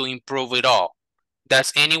us to improve it all.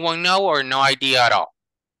 Does anyone know or no idea at all?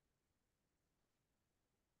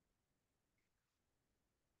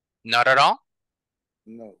 Not at all?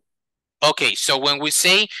 No. Okay, so when we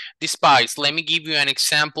say despise, let me give you an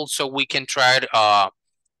example so we can try to,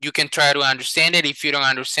 you can try to understand it. If you don't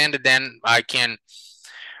understand it, then I can,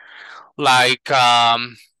 like,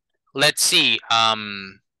 let's see.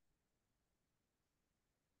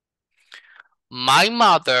 My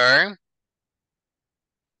mother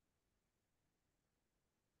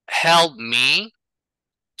helped me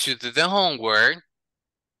to do the homework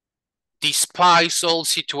despite all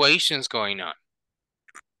situations going on.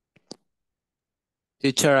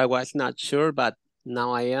 Teacher, I was not sure, but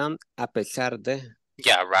now I am, a pesar de.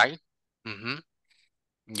 Yeah, right?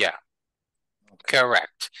 Yeah,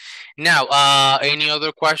 correct. Now, any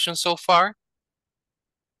other questions so far?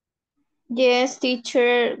 Yes,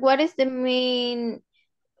 teacher. What is the main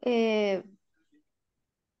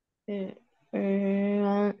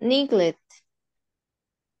neglect?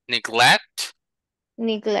 Neglect?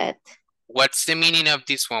 Neglect. What's the meaning of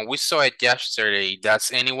this one? We saw it yesterday. Does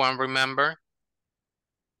anyone remember?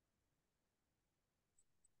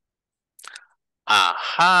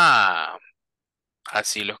 Ajá.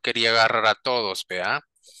 Así los quería agarrar a todos, ¿vea?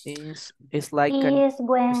 It's like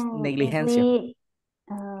negligencia.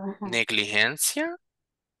 Negligencia?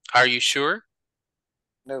 Are you sure?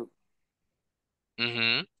 No.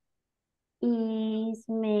 Is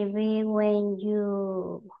maybe when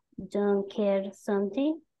you don't care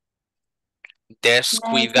something.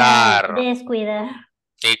 Descuidar. Like, descuidar.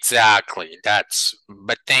 Exactly.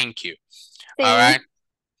 But thank you. All right.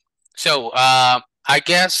 So, I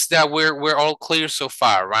guess that we're all clear so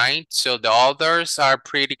far, right? So the others are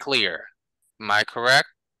pretty clear. Am I correct?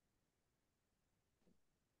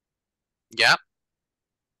 Yeah.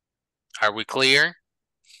 Are we clear?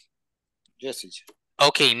 Yes, teacher.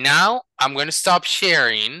 Okay, now I'm going to stop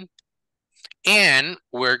sharing and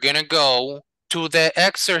we're going to go to the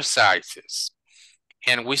exercises.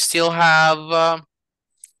 And we still have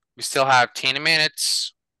 10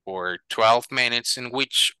 minutes or 12 minutes in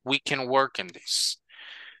which we can work in this.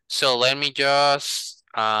 So let me just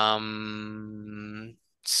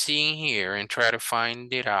see here and try to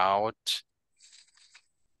find it out.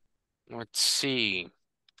 Let's see.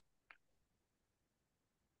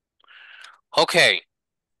 Okay.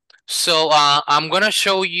 So I'm going to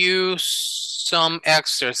show you some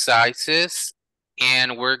exercises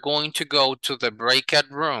and we're going to go to the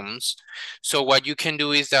breakout rooms. So what you can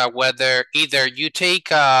do is that either you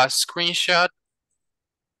take a screenshot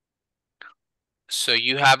so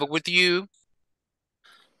you have it with you,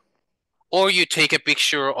 or you take a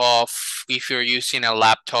picture of, if you're using a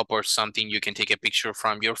laptop or something, you can take a picture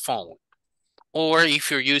from your phone. Or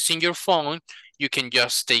if you're using your phone, you can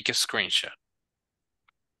just take a screenshot.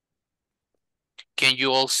 Can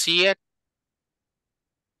you all see it?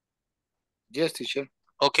 Yes, teacher.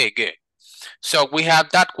 Okay, good. So we have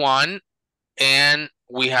that one and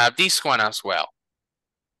we have this one as well.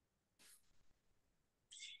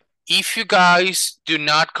 If you guys do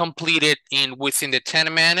not complete it within the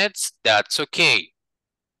 10 minutes, that's okay.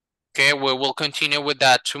 Okay, we will continue with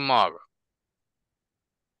that tomorrow.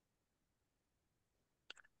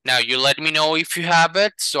 Now you let me know if you have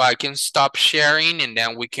it so I can stop sharing and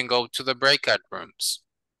then we can go to the breakout rooms.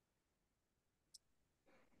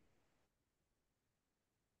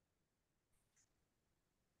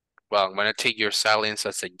 Well, I'm going to take your silence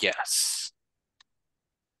as a yes.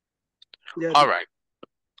 Yeah. All right.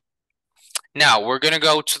 Now, we're going to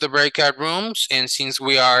go to the breakout rooms. And since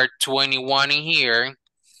we are 21 in here,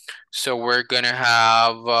 so we're going to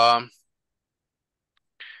have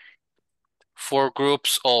 4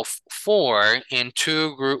 groups of 4 and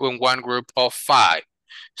 1 group of 5.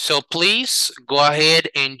 So please go ahead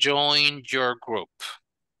and join your group.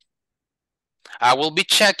 I will be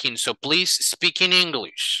checking, so please speak in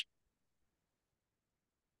English.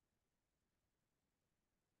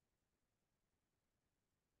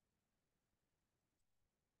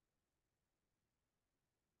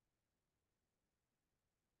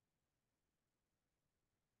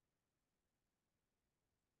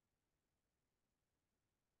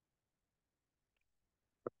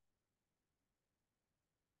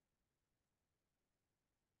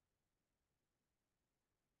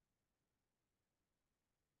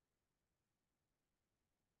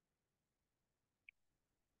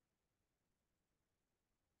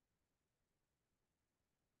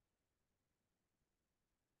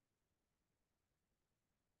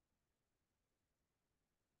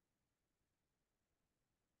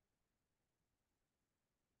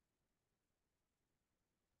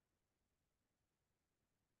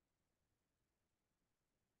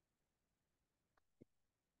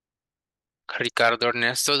 Ricardo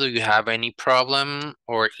Ernesto, do you have any problem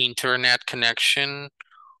or internet connection,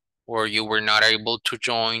 or you were not able to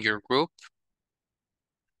join your group?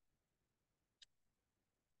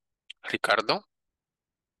 Ricardo?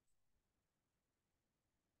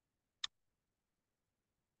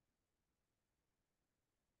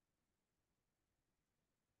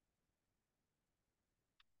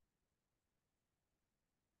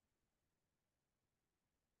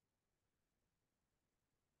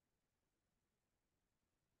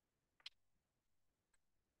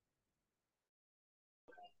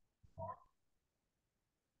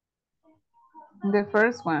 The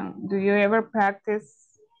first one, do you ever practice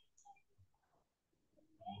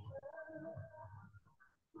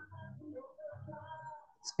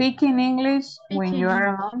speaking English when you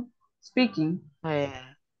are alone? Speaking.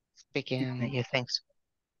 Speaking, yeah, thanks.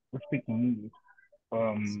 Speaking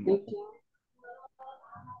English. Speaking.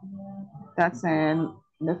 That's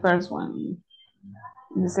the first one.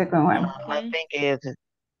 The second one. I think it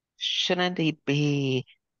shouldn't it be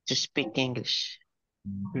to speak English?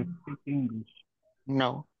 To speak English?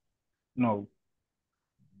 No. No.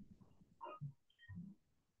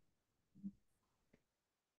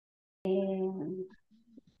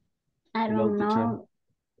 I don't know.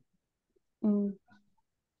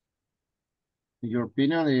 Your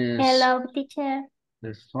opinion is? Hello, teacher.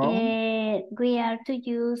 The phone? We are to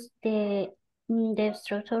use the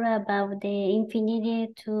structure about the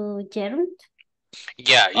infinitive to gerund.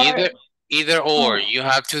 Yeah, either or. You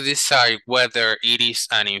have to decide whether it is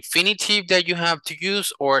an infinitive that you have to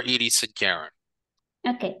use or it is a gerund.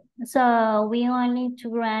 Okay, so we only to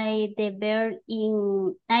write the verb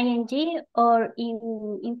in ing or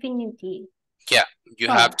in infinitive. Yeah, you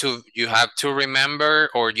have to remember,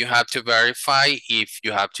 or you have to verify if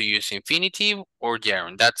you have to use infinitive or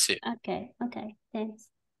gerund. That's it. Okay, thanks.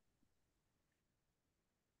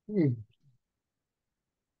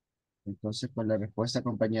 Entonces, ¿cuál es la respuesta,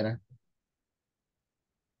 compañera?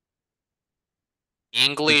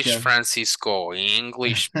 English, Teacher. Francisco.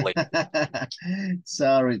 English, please.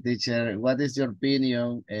 Sorry, teacher. What is your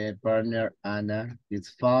opinion, partner Anna?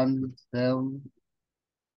 It's fun film.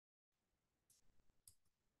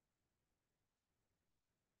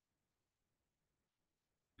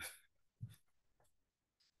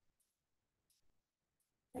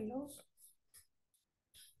 Hello.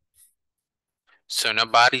 So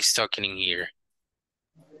nobody's talking in here.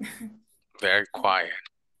 Very quiet.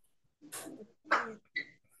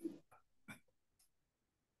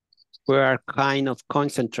 We are kind of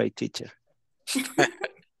concentrate, teacher.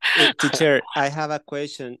 Teacher, I have a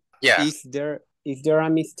question. Yeah. Is there a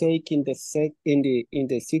mistake in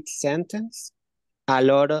the sixth sentence? A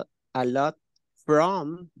lot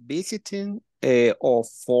from visiting or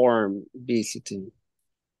from visiting?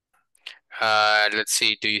 Let's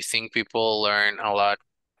see. Do you think people learn a lot?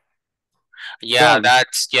 Yeah,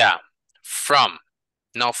 that's from,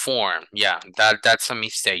 not form. Yeah, that's a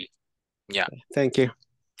mistake. Yeah. Thank you.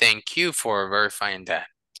 Thank you for verifying that.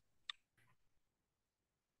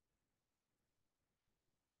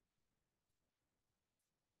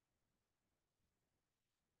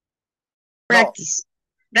 Practice.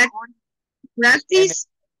 Practice.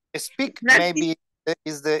 Speak maybe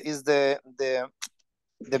is the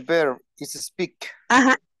verb is speak.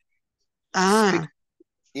 Speak.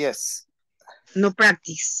 Yes. No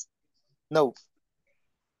practice. No.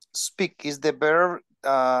 Speak is the verb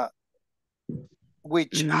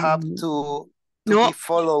which have to be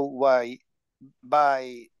followed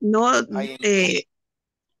by no, ing.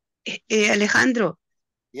 Alejandro.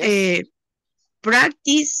 Yes.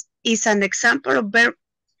 Practice is an example of verb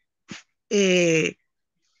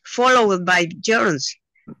followed by gerunds.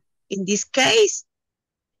 In this case,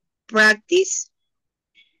 practice,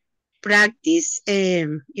 ¿y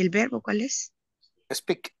el verbo cuál es?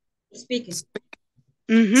 Speak. Speaking.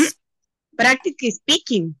 Practice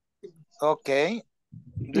speaking. Okay.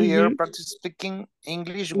 Do you ever practice speaking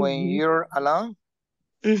English when you're alone?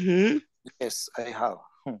 Yes, I have.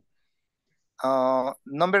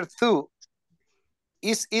 Number 2.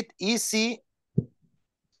 Is it easy?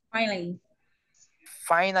 Finally.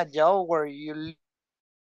 Find a job where you live.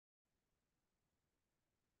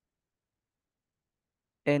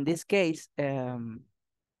 In this case,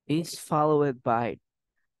 is followed by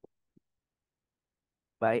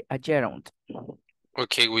a gerund.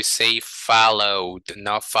 Okay, we say followed,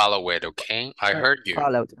 not follow it, okay? I heard you.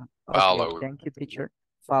 Followed. Followed. Okay, thank you, teacher.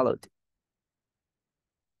 Followed.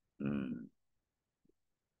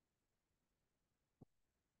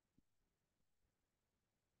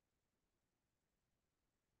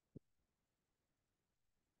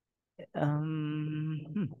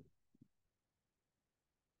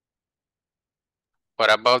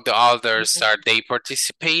 What about the others? Are they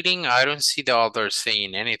participating? I don't see the others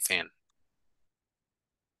saying anything.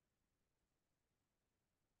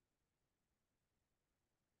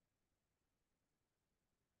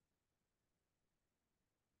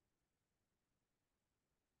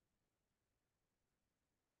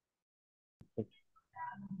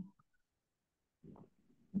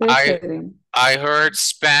 I heard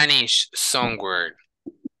Spanish somewhere.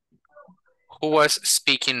 Who was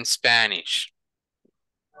speaking Spanish?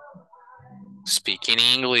 Speaking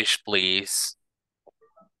English, please.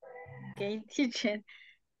 Okay, teacher.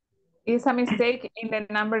 It's a mistake in the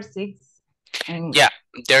number 6. Yeah,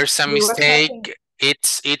 there's a We were mistake. talking-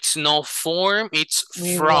 It's no form, it's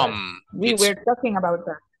from. We were talking about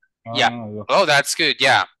that. Yeah. Oh, that's good.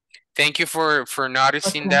 Yeah. Thank you for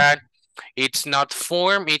noticing that. It's not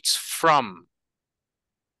form, it's from.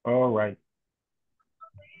 All right.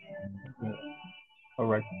 All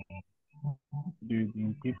right. Do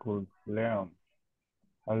people learn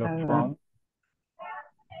a lot from?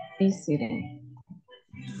 Visiting.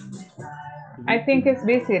 I think it's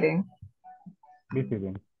visiting.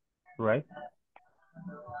 Visiting, right?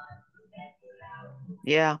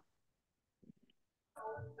 Yeah.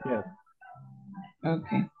 Yes.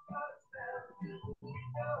 Okay.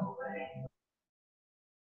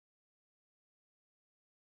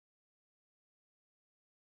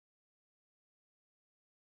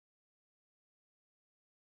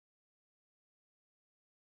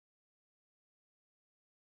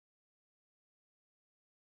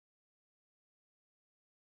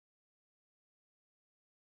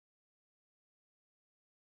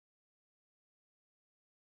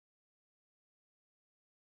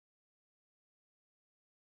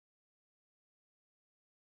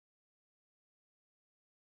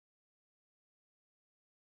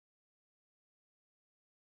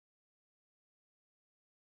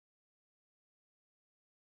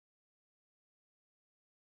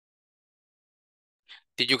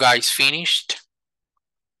 Did you guys finished?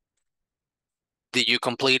 Did you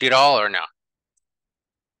complete it all or not?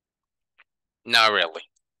 Not really.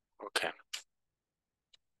 Okay.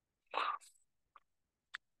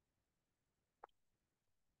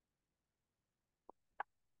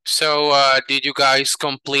 So did you guys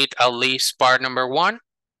complete at least part number 1?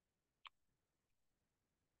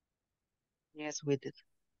 Yes, we did.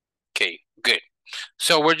 Okay, good.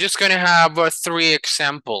 So we're just gonna have 3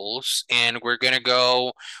 examples and we're gonna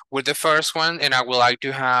go with the first one, and I would like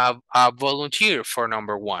to have a volunteer for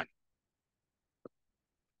number 1.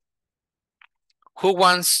 Who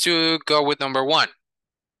wants to go with number 1?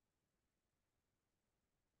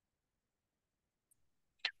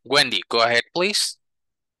 Wendy, go ahead, please.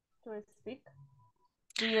 To speak.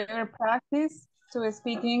 Do you ever practice to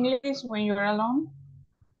speak English when you're alone?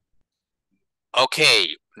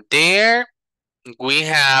 Okay, there we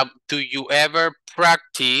have, do you ever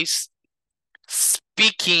practice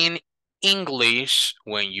speaking English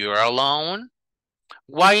when you're alone?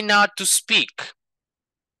 Why not to speak?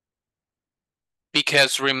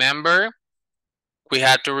 Because remember, we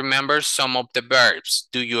had to remember some of the verbs.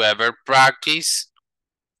 Do you ever practice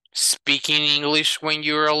speaking English when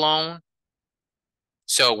you're alone?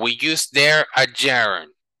 So we use there a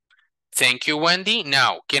gerund. Thank you, Wendy.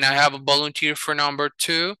 Now, can I have a volunteer for number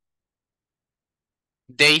 2?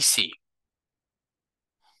 Daisy.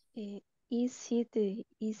 Is it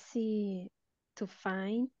easy to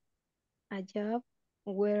find a job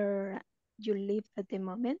where you live at the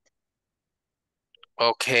moment?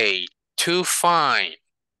 Okay, to find.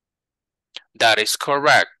 That is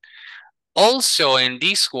correct. Also, in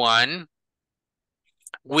this one,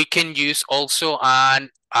 we can use also a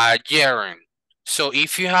gerund. So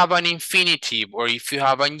if you have an infinitive or if you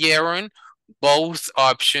have a gerund, both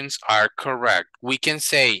options are correct. We can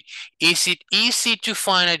say, is it easy to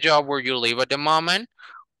find a job where you live at the moment?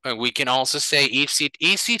 And we can also say, is it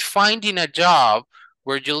easy finding a job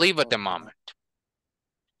where you live at the moment?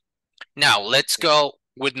 Now, let's go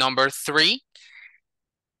with number 3.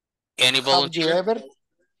 Any volunteer? Have you ever?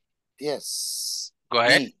 Yes. Go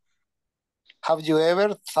ahead. Me. Have you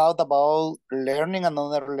ever thought about learning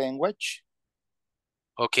another language?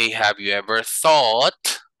 Okay, have you ever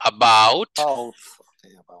thought about? Thought.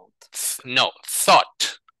 Okay, about. No,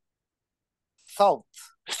 thought. Thought.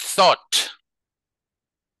 Thought.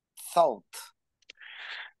 Thought.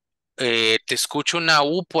 Te escucho una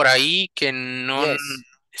U por ahí que no... Yes.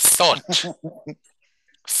 Thought.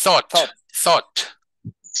 Thought. Thought.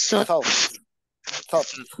 Thought.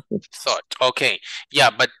 Thought. Thought. Okay. Yeah,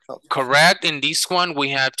 but correct in this one, we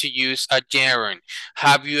have to use a gerund.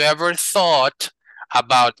 Have you ever thought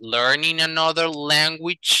about learning another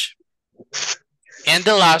language? And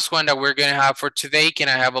the last one that we're going to have for today, can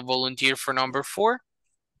I have a volunteer for number 4?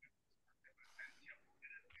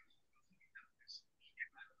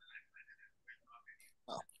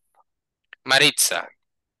 Maritza.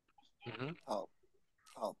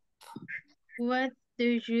 What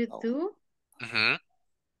do you do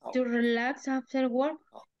to relax after work?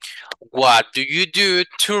 What do you do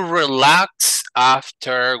to relax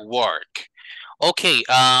after work? Okay,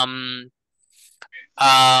 well,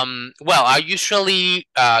 I usually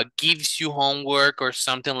gives you homework or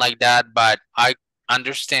something like that, but I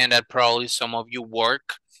understand that probably some of you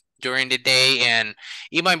work during the day and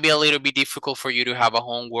it might be a little bit difficult for you to have a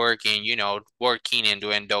homework and, you know, working and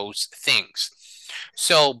doing those things.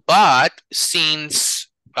 So, but since,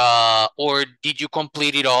 or did you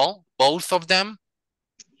complete it all, both of them?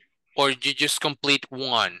 Or did you just complete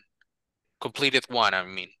one? Completed one, I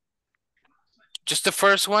mean. Just the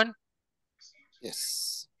first one?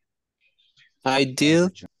 Yes. I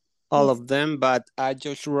did all of them, but I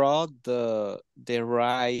just wrote the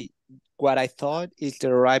right, what I thought is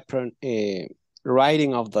the right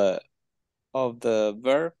writing of the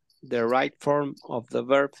verb, the right form of the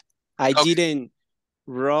verb. I didn't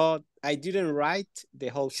write the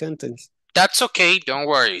whole sentence. That's okay, don't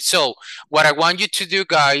worry. So what I want you to do,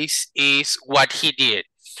 guys, is what he did.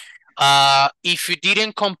 If you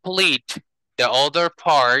didn't complete the other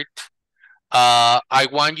part, I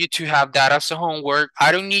want you to have that as a homework.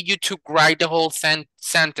 I don't need you to write the whole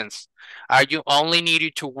sentence. I only need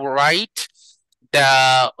you to write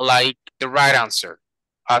the right answer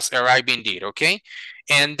as Arabin did, okay?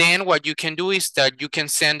 And then what you can do is that you can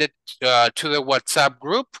send it to the WhatsApp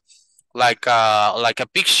group, like a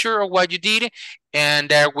picture of what you did,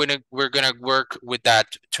 and we're gonna work with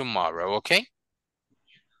that tomorrow, okay?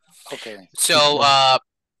 Okay. So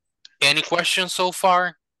any questions so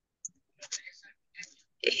far?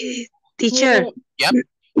 Teacher. Yep.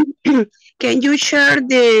 Can you share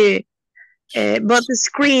the both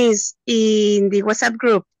screens in the WhatsApp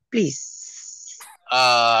group, please?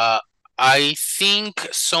 I think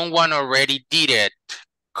someone already did it,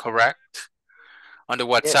 correct? On the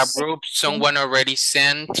WhatsApp group, someone already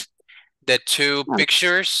sent the 2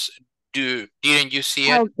 pictures. Didn't you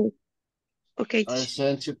see it? Okay. I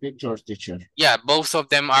sent 2 pictures, teacher. Yeah, both of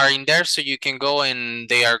them are in there, so you can go and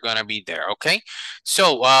they are gonna be there, okay?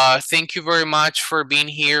 So thank you very much for being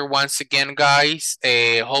here once again, guys.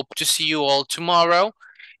 Hope to see you all tomorrow,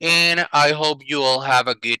 and I hope you all have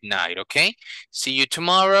a good night, okay? See you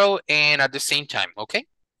tomorrow and at the same time, okay?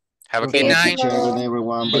 Have a good night. Teacher and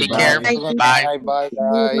everyone. Take Bye-bye. care. Bye. Bye,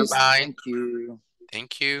 guys. Bye-bye. Thank you.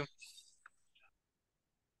 Thank you.